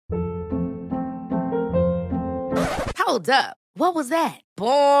Hold up. What was that?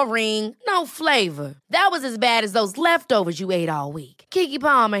 Boring. No flavor. That was as bad as those leftovers you ate all week. Keke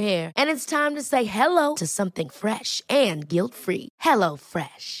Palmer here, and it's time to say hello to something fresh and guilt-free. Hello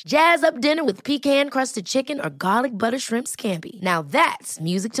Fresh. Jazz up dinner with pecan-crusted chicken or garlic butter shrimp scampi. Now that's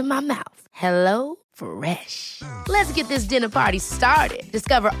music to my mouth. Hello Fresh. Let's get this dinner party started.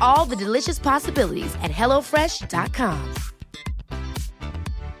 Discover all the delicious possibilities at hellofresh.com.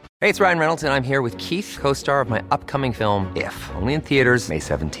 Hey, it's Ryan Reynolds, and I'm here with Keith, co-star of my upcoming film, If, only in theaters May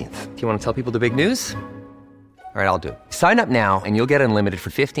 17th. Do you want to tell people the big news? All right, I'll do it. Sign up now and you'll get unlimited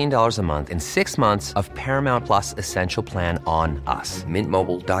for $15 a month and 6 months of Paramount Plus Essential Plan on us.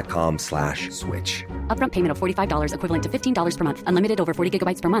 MintMobile.com/switch. Upfront payment of $45 equivalent to $15 per month. Unlimited over 40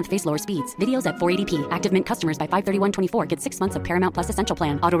 gigabytes per month. Face lower speeds. Videos at 480p. Active Mint customers by 531.24 get 6 months of Paramount Plus Essential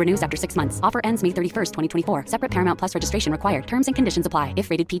Plan. Auto renews after 6 months. Offer ends May 31st, 2024. Separate Paramount Plus registration required. Terms and conditions apply if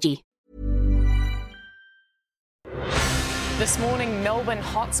rated PG. This morning, Melbourne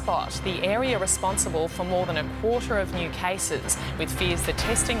hotspot, the area responsible for more than a quarter of new cases, with fears the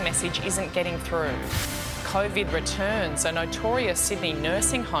testing message isn't getting through. COVID returns. A notorious Sydney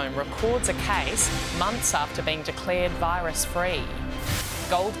nursing home records a case months after being declared virus-free.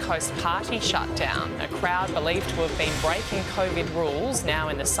 Gold Coast party shut down. A crowd believed to have been breaking COVID rules now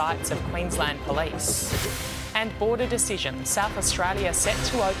in the sights of Queensland Police. And border decision. South Australia set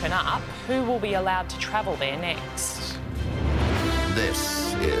to open up. Who will be allowed to travel there next?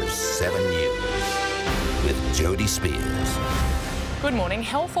 This is 7 News with Jody Spears. Good morning.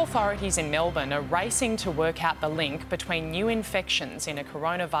 Health authorities in Melbourne are racing to work out the link between new infections in a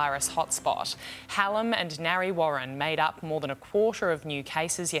coronavirus hotspot. Hallam and Narre Warren made up more than a quarter of new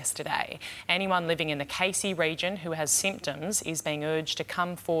cases yesterday. Anyone living in the Casey region who has symptoms is being urged to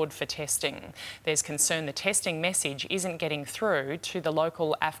come forward for testing. There's concern the testing message isn't getting through to the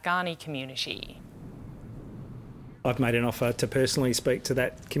local Afghani community. I've made an offer to personally speak to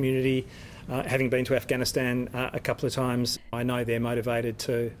that community. Having been to Afghanistan a couple of times, I know they're motivated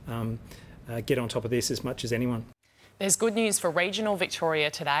to get on top of this as much as anyone. There's good news for regional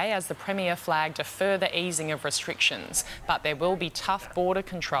Victoria today as the Premier flagged a further easing of restrictions, but there will be tough border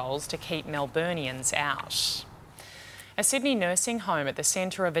controls to keep Melburnians out. A Sydney nursing home at the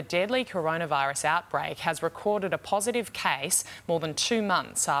centre of a deadly coronavirus outbreak has recorded a positive case more than 2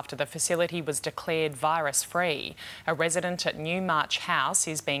 months after the facility was declared virus-free. A resident at Newmarch House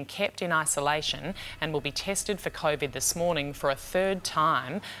is being kept in isolation and will be tested for COVID this morning for a third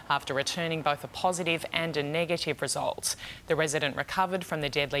time after returning both a positive and a negative result. The resident recovered from the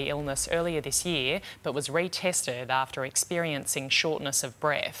deadly illness earlier this year but was retested after experiencing shortness of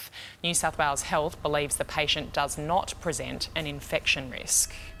breath. New South Wales Health believes the patient does not present an infection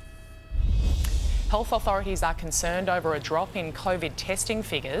risk. Health authorities are concerned over a drop in COVID testing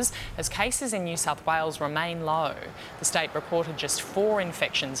figures as cases in New South Wales remain low. The state reported just 4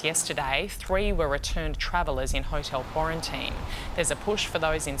 infections yesterday. 3 were returned travellers in hotel quarantine. There's a push for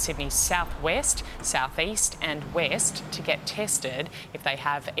those in Sydney's southwest, southeast and west to get tested if they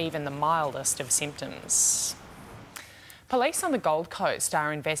have even the mildest of symptoms. Police on the Gold Coast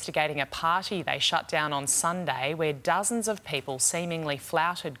are investigating a party they shut down on Sunday where dozens of people seemingly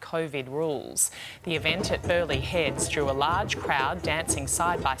flouted COVID rules. The event at Burleigh Heads drew a large crowd dancing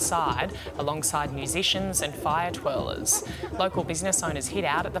side by side alongside musicians and fire twirlers. Local business owners hid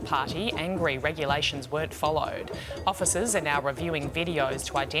out at the party, angry regulations weren't followed. Officers are now reviewing videos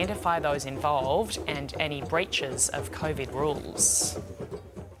to identify those involved and any breaches of COVID rules.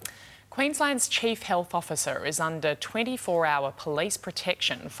 Queensland's Chief Health Officer is under 24-hour police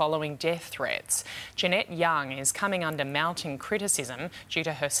protection following death threats. Jeanette Young is coming under mounting criticism due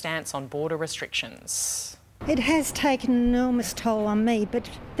to her stance on border restrictions. It has taken an enormous toll on me, but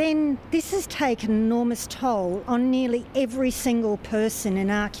then this has taken an enormous toll on nearly every single person in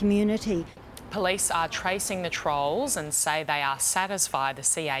our community. Police are tracing the trolls and say they are satisfied the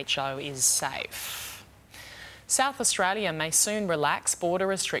CHO is safe. South Australia may soon relax border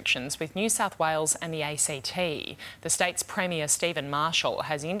restrictions with New South Wales and the ACT. The state's Premier Stephen Marshall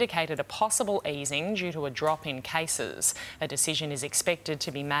has indicated a possible easing due to a drop in cases. A decision is expected to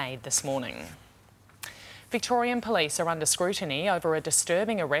be made this morning. Victorian police are under scrutiny over a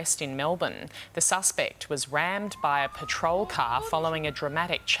disturbing arrest in Melbourne. The suspect was rammed by a patrol car following a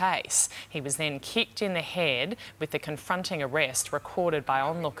dramatic chase. He was then kicked in the head, with the confronting arrest recorded by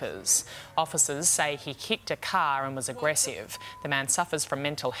onlookers. Officers say he kicked a car and was aggressive. The man suffers from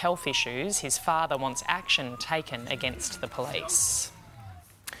mental health issues. His father wants action taken against the police.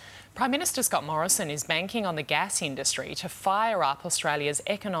 Prime Minister Scott Morrison is banking on the gas industry to fire up Australia's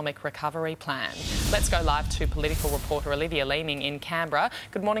economic recovery plan. Let's go live to political reporter Olivia Leeming in Canberra.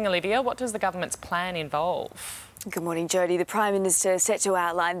 Good morning, Olivia. What does the government's plan involve? Good morning, Jody. The Prime Minister set to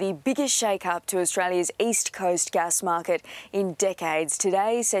outline the biggest shake-up to Australia's East Coast gas market in decades.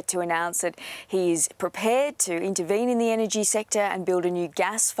 Today, set to announce that he is prepared to intervene in the energy sector and build a new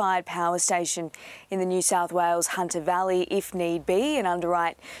gas-fired power station in the New South Wales Hunter Valley if need be, and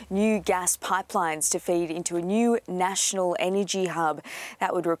underwrite new gas pipelines to feed into a new national energy hub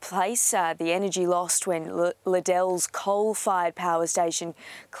that would replace the energy lost when Liddell's coal-fired power station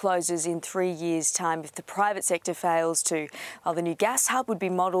closes in 3 years' time if the private sector fails to. While the new gas hub would be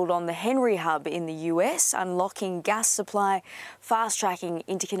modelled on the Henry Hub in the US, unlocking gas supply, fast-tracking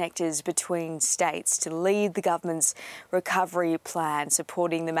interconnectors between states to lead the government's recovery plan,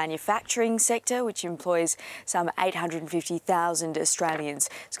 supporting the manufacturing sector, which employs some 850,000 Australians.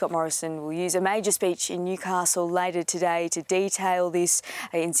 Scott Morrison will use a major speech in Newcastle later today to detail this,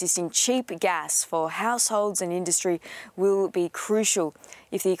 insisting cheap gas for households and industry will be crucial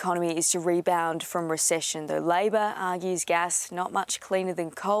if the economy is to rebound from recession, though Labor argues gas not much cleaner than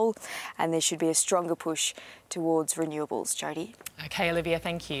coal and there should be a stronger push towards renewables. Jody? OK, Olivia,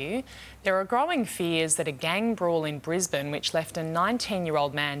 thank you. There are growing fears that a gang brawl in Brisbane, which left a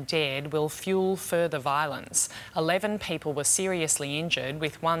 19-year-old man dead, will fuel further violence. 11 people were seriously injured,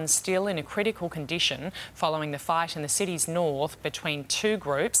 with one still in a critical condition following the fight in the city's north between two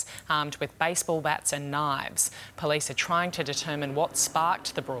groups armed with baseball bats and knives. Police are trying to determine what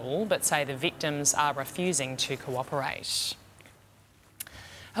sparked the brawl, but say the victims are refusing to cooperate.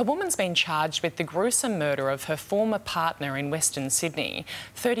 A woman's been charged with the gruesome murder of her former partner in Western Sydney.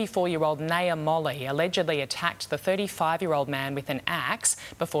 34-year-old Naya Molly allegedly attacked the 35-year-old man with an axe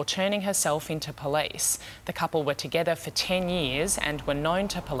before turning herself into police. The couple were together for 10 years and were known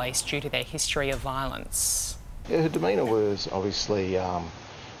to police due to their history of violence. Her demeanour was obviously,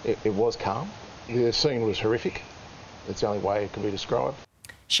 it was calm. The scene was horrific. That's the only way it can be described.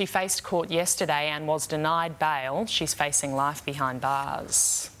 She faced court yesterday and was denied bail. She's facing life behind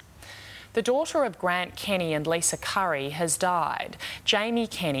bars. The daughter of Grant Kenny and Lisa Curry has died. Jamie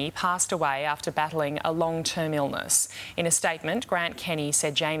Kenny passed away after battling a long-term illness. In a statement, Grant Kenny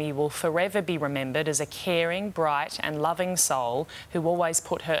said Jamie will forever be remembered as a caring, bright and loving soul who always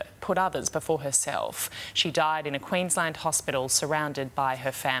put others before herself. She died in a Queensland hospital surrounded by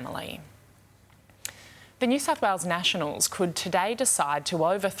her family. The New South Wales Nationals could today decide to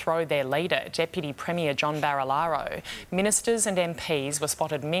overthrow their leader, Deputy Premier John Barilaro. Ministers and MPs were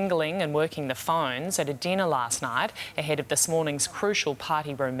spotted mingling and working the phones at a dinner last night ahead of this morning's crucial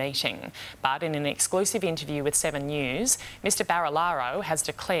party room meeting. But in an exclusive interview with 7 News, Mr Barilaro has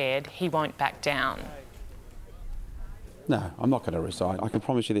declared he won't back down. No, I'm not going to resign. I can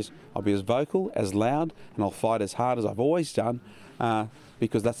promise you this. I'll be as vocal, as loud, and I'll fight as hard as I've always done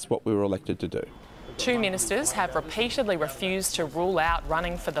because that's what we were elected to do. 2 ministers have repeatedly refused to rule out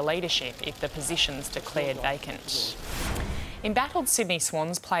running for the leadership if the position's declared vacant. Embattled Sydney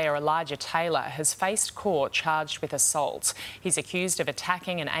Swans player Elijah Taylor has faced court charged with assault. He's accused of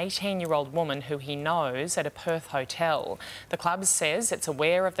attacking an 18-year-old woman who he knows at a Perth hotel. The club says it's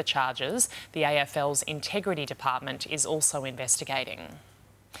aware of the charges. The AFL's Integrity Department is also investigating.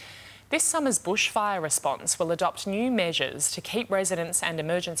 This summer's bushfire response will adopt new measures to keep residents and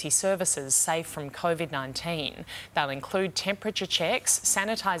emergency services safe from COVID-19. They'll include temperature checks,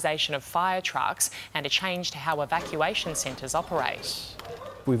 sanitisation of fire trucks and a change to how evacuation centres operate.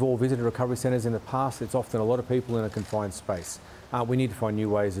 We've all visited recovery centres in the past. It's often a lot of people in a confined space. We need to find new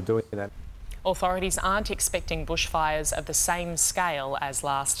ways of doing that. Authorities aren't expecting bushfires of the same scale as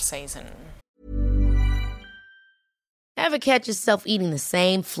last season. Ever catch yourself eating the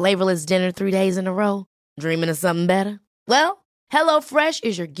same flavourless dinner 3 days in a row? Dreaming of something better? Well, HelloFresh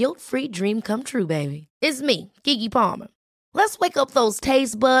is your guilt-free dream come true, baby. It's me, Keke Palmer. Let's wake up those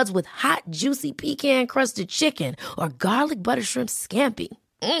taste buds with hot, juicy pecan-crusted chicken or garlic butter shrimp scampi.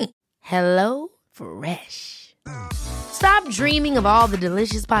 Hello Fresh. Stop dreaming of all the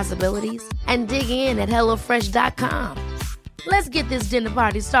delicious possibilities and dig in at HelloFresh.com. Let's get this dinner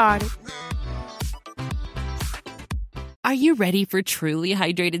party started. Are you ready for truly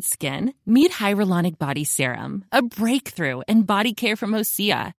hydrated skin? Meet Hyaluronic Body Serum, a breakthrough in body care from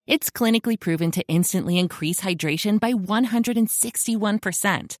Osea. It's clinically proven to instantly increase hydration by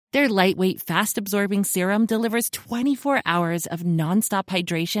 161%. Their lightweight, fast-absorbing serum delivers 24 hours of nonstop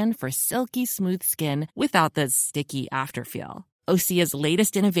hydration for silky smooth skin without the sticky afterfeel. Osea's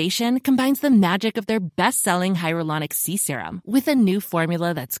latest innovation combines the magic of their best-selling Hyaluronic Sea Serum with a new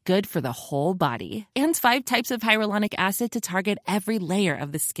formula that's good for the whole body and 5 types of hyaluronic acid to target every layer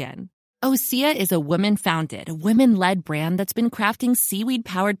of the skin. Osea is a women-founded, women-led brand that's been crafting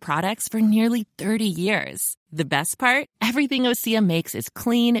seaweed-powered products for nearly 30 years. The best part? Everything Osea makes is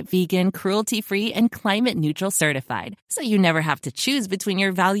clean, vegan, cruelty-free, and climate-neutral certified, so you never have to choose between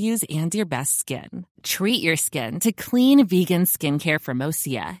your values and your best skin. Treat your skin to clean, vegan skincare from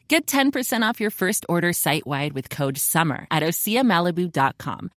Osea. Get 10% off your first order site-wide with code SUMMER at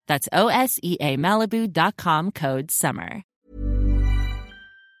OseaMalibu.com. That's OSEA Malibu.com, code SUMMER.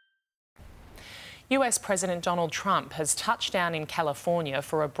 US President Donald Trump has touched down in California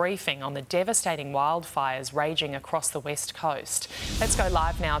for a briefing on the devastating wildfires raging across the West Coast. Let's go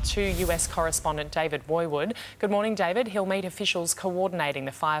live now to US correspondent David Woywood. Good morning, David. He'll meet officials coordinating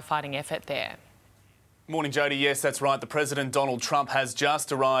the firefighting effort there. Morning, Jody. Yes, that's right. The President, Donald Trump, has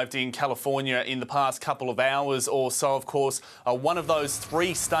just arrived in California in the past couple of hours or so. Of course, one of those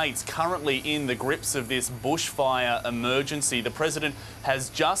 3 states currently in the grips of this bushfire emergency. The President has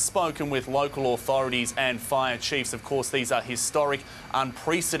just spoken with local authorities and fire chiefs. Of course, these are historic,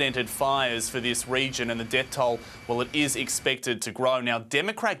 unprecedented fires for this region, and the death toll, well, it is expected to grow. Now,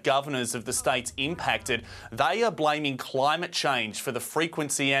 Democrat governors of the states impacted, they are blaming climate change for the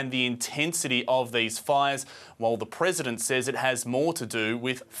frequency and the intensity of these fires, while the President says it has more to do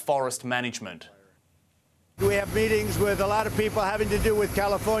with forest management. We have meetings with a lot of people having to do with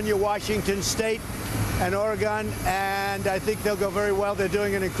California, Washington State, and Oregon, and I think they'll go very well. They're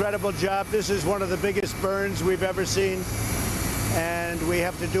doing an incredible job. This is one of the biggest burns we've ever seen, and we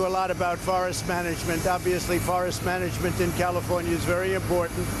have to do a lot about forest management. Obviously, forest management in California is very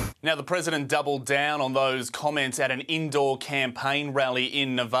important. Now, the President doubled down on those comments at an indoor campaign rally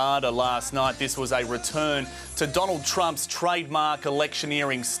in Nevada last night. This was a return to Donald Trump's trademark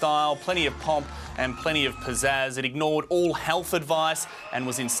electioneering style, plenty of pomp and plenty of pizzazz. It ignored all health advice and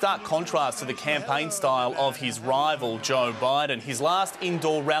was in stark contrast to the campaign style of his rival, Joe Biden. His last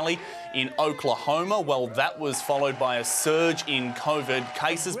indoor rally in Oklahoma, well, that was followed by a surge in COVID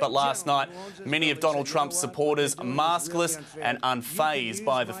cases. But last night, many of Donald Trump's supporters maskless and unfazed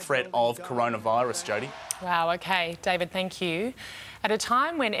by the threat of coronavirus, Jody. Wow, OK. David, thank you. At a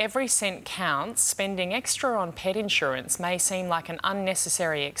time when every cent counts, spending extra on pet insurance may seem like an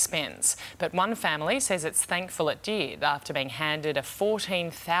unnecessary expense. But one family says it's thankful it did after being handed a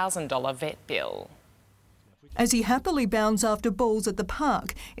 $14,000 vet bill. As he happily bounds after balls at the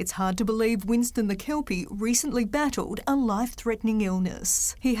park, it's hard to believe Winston the Kelpie recently battled a life-threatening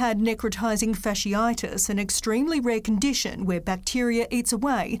illness. He had necrotising fasciitis, an extremely rare condition where bacteria eats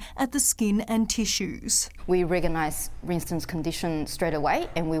away at the skin and tissues. We recognised Winston's condition straight away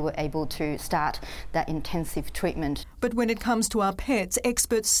and we were able to start that intensive treatment. But when it comes to our pets,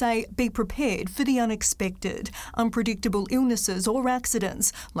 experts say be prepared for the unexpected. Unpredictable illnesses or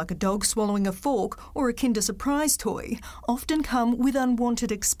accidents, like a dog swallowing a fork or a Kinder Surprise toy, often come with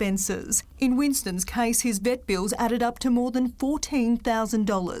unwanted expenses. In Winston's case, his vet bills added up to more than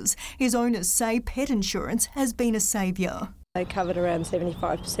 $14,000. His owners say pet insurance has been a saviour. They covered around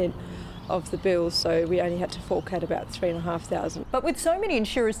 75% of the bills, so we only had to fork out about $3,500. But with so many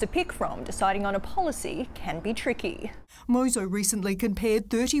insurers to pick from, deciding on a policy can be tricky. Mozo recently compared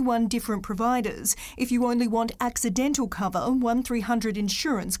 31 different providers. If you only want accidental cover, 1300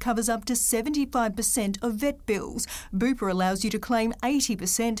 Insurance covers up to 75% of vet bills. Bupa allows you to claim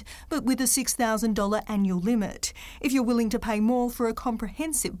 80%, but with a $6,000 annual limit. If you're willing to pay more for a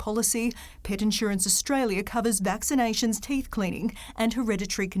comprehensive policy, Pet Insurance Australia covers vaccinations, teeth cleaning and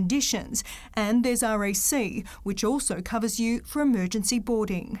hereditary conditions. And there's RAC, which also covers you for emergency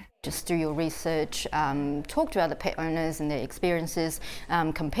boarding. Just do your research, talk to other pet owners and their experiences,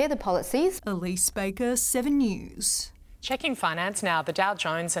 compare the policies. Elise Baker, 7 News. Checking finance now, the Dow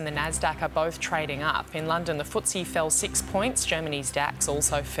Jones and the Nasdaq are both trading up. In London, the FTSE fell 6 points. Germany's DAX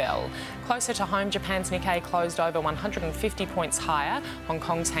also fell. Closer to home, Japan's Nikkei closed over 150 points higher. Hong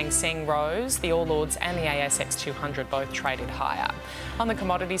Kong's Hang Seng rose. The All Ords and the ASX 200 both traded higher. On the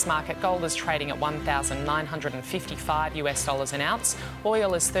commodities market, gold is trading at $1,955 an ounce.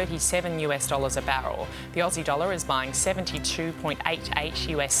 Oil is $37 a barrel. The Aussie dollar is buying 72.88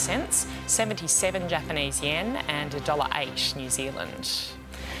 US cents, 77 Japanese yen and $1.08 New Zealand.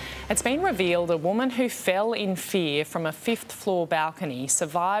 It's been revealed a woman who fell in fear from a 5th floor balcony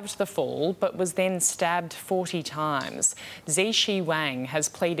survived the fall but was then stabbed 40 times. Zixi Wang has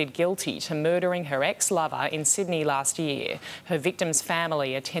pleaded guilty to murdering her ex-lover in Sydney last year. Her victim's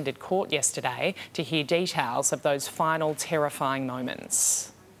family attended court yesterday to hear details of those final terrifying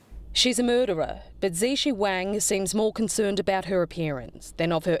moments. She's a murderer But Zishi Wang seems more concerned about her appearance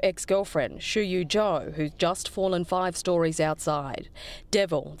than of her ex-girlfriend, Shuyu Zhou, who's just fallen 5 stories outside.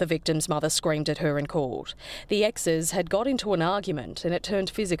 Devil, the victim's mother screamed at her in court. The exes had got into an argument and it turned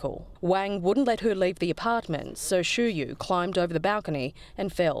physical. Wang wouldn't let her leave the apartment, so Shuyu climbed over the balcony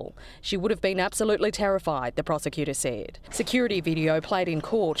and fell. She would have been absolutely terrified, the prosecutor said. Security video played in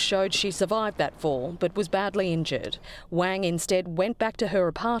court showed she survived that fall but was badly injured. Wang instead went back to her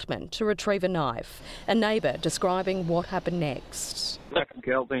apartment to retrieve a knife. A neighbour describing what happened next. Like a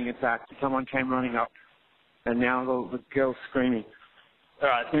girl being attacked. Someone came running up and now the girl's screaming. All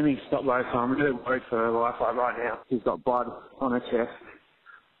right, let me stop by, so I'm really worried for her life right now. She's got blood on her chest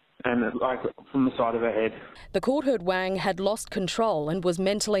and like from the side of her head. The court heard Wang had lost control and was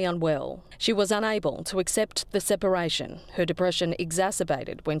mentally unwell. She was unable to accept the separation. Her depression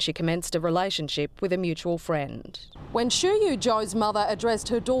exacerbated when she commenced a relationship with a mutual friend. When Shuyu Zhou's mother addressed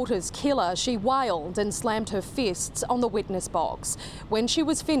her daughter's killer, she wailed and slammed her fists on the witness box. When she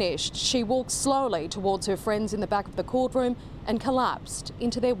was finished, she walked slowly towards her friends in the back of the courtroom and collapsed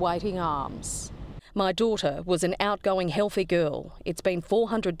into their waiting arms. My daughter was an outgoing, healthy girl. It's been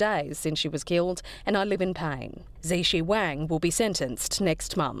 400 days since she was killed and I live in pain. Zishi Wang will be sentenced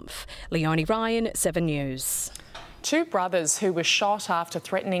next month. Leonie Ryan, 7 News. 2 brothers who were shot after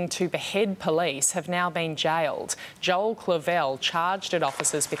threatening to behead police have now been jailed. Joel Clavell charged at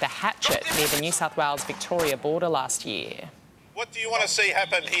officers with a hatchet near the New South Wales-Victoria border last year. What do you want to see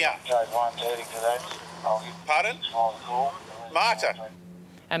happen here? Pardon? Martyr.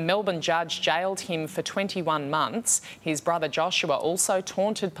 A Melbourne judge jailed him for 21 months. His brother Joshua also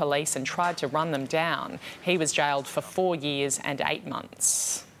taunted police and tried to run them down. He was jailed for 4 years and 8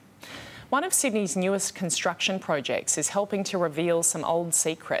 months. One of Sydney's newest construction projects is helping to reveal some old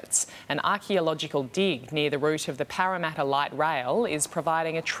secrets. An archaeological dig near the route of the Parramatta Light Rail is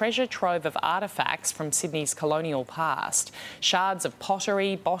providing a treasure trove of artefacts from Sydney's colonial past. Shards of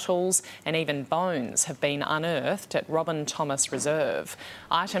pottery, bottles and even bones have been unearthed at Robin Thomas Reserve.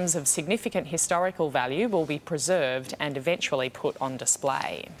 Items of significant historical value will be preserved and eventually put on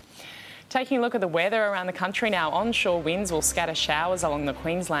display. Taking a look at the weather around the country now, onshore winds will scatter showers along the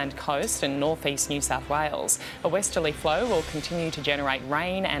Queensland coast and northeast New South Wales. A westerly flow will continue to generate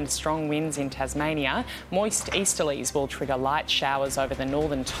rain and strong winds in Tasmania. Moist easterlies will trigger light showers over the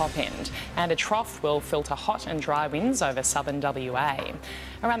northern top end, and a trough will filter hot and dry winds over southern WA.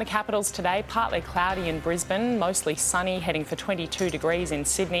 Around the capitals today, partly cloudy in Brisbane, mostly sunny, heading for 22 degrees in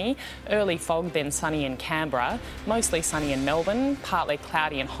Sydney. Early fog, then sunny in Canberra. Mostly sunny in Melbourne, partly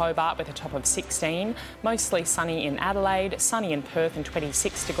cloudy in Hobart with a top of 16. Mostly sunny in Adelaide, sunny in Perth and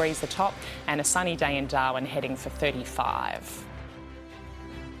 26 degrees the top, and a sunny day in Darwin heading for 35.